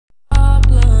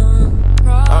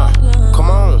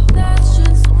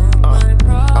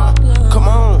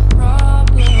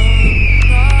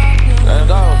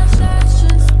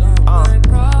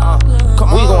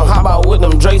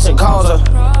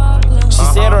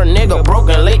her nigga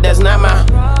broken late, that's not my.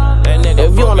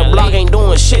 If you on the block ain't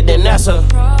doing shit, then that's a.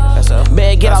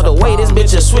 Better get out the way, this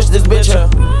bitch just switch this bitch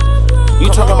up. You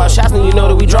talking about shots and you know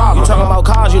that we drop 'em. You talking about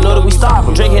cars, you know that we stop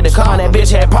 'em. Drake hit the car and that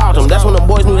bitch had popped him. That's when them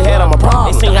boys knew they had him a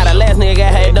problem. They seen how the last nigga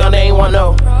got had done, they ain't want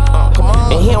no.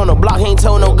 And he on the block, he ain't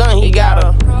told no gun, he got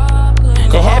her.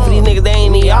 And half of these niggas, they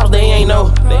ain't need ops, they ain't no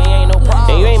problem.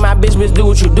 And you ain't my bitch, do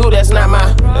what you do, that's not my.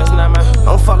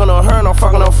 I'm fucking on her and I'm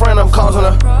fucking on friend, I'm causing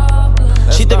her.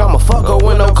 She think I'ma fuck her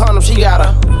with no condom, she got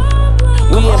her.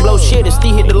 We ain't blow shit and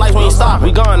still hit the lights when you stop.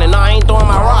 We gone and I ain't throwing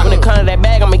my rock. When it come to that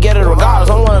bag, I'ma get it regardless.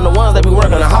 I'm one of the ones that be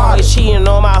working the hardest. Cheating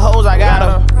on my hoes, I got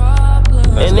her.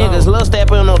 And niggas love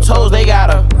stepping on no toes, they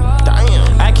got her.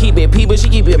 I keep it P, but she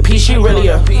keep it P, she really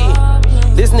a.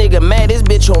 This nigga mad, this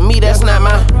bitch on me, that's not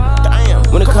my.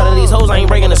 When it come to these hoes, I ain't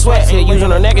breaking the sweat. Here using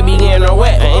her neck and be getting her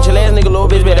wet. An inch ass nigga, little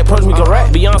bitch better approach me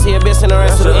correct. Beyonce a bitch and her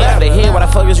ass to the left. They hear what the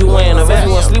fuck is you wearing a vest.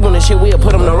 You wanna sleep on this shit, we'll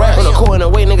put him to rest. On the core in the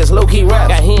way, niggas low key rap.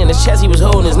 Got here in his chest, he was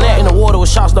holding his neck. In the water with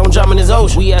shots, don't jump in his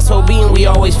ocean. We SOB and we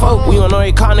always folk. We on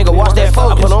every car, nigga, watch that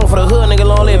focus. I put on for the hood, nigga,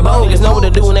 long live both. Niggas know what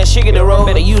to do when that shit get the road.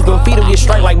 Better use them feet or get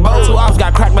strike like both. 2 ops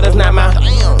got cracked, but that's not my.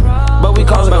 But we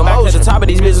causing a motion. The top of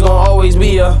these bitches gon' always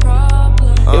be a.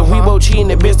 If we both cheating,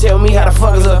 the bitch tell me how the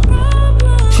fuck is her.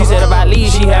 She said if I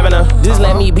leave, she having her. Just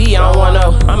let me be, I don't wanna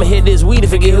know. I'ma hit this weed to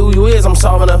forget who you is, I'm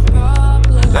solving her.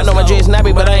 I know my J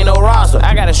snappy, but I ain't no roster.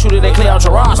 I got a shooter that clear out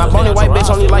your roster. My bony white bitch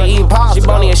only like eating pasta. She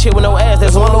bony as shit with no ass,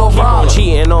 that's one little problem.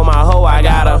 Cheating on my hoe, I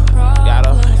got her.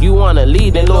 You wanna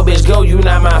leave, then little bitch go, you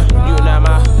not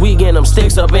my. We getting them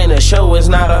sticks up in the show, it's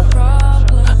not a.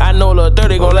 I know Lil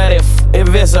 30 gon' let it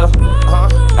it's her.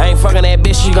 I ain't fucking that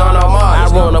bitch, she gone on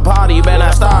Mars. I ruined the party, you better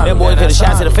not start. That boy could've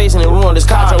shot to the face and it ruined his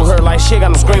car. Drove her like shit,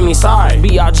 got him screaming sorry.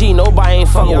 BRG, nobody ain't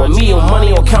fucking with me on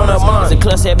money on count up mine. The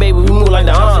clutch said, baby, we move like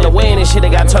the arm. The way in this shit, they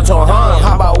got touch on harm.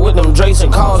 How about with them Drakes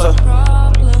and calls her?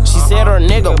 She said her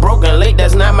nigga broken late,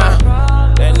 that's not my.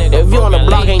 If you on the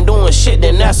block ain't doing shit,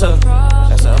 then that's her.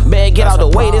 Better get out the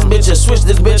way, this bitch just switch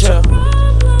this bitch up.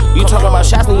 You talking about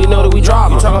shots and you know that we drop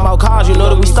 'em. You talking about cars, you know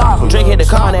that we stop 'em. Drake hit the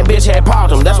car and that bitch had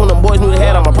popped him. That's when them boys knew they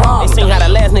had him a problem. They seen how the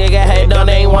last nigga got had done,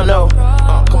 they ain't want no.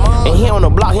 And he on the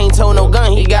block, he ain't told no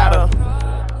gun, he got her.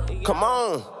 Come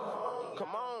on.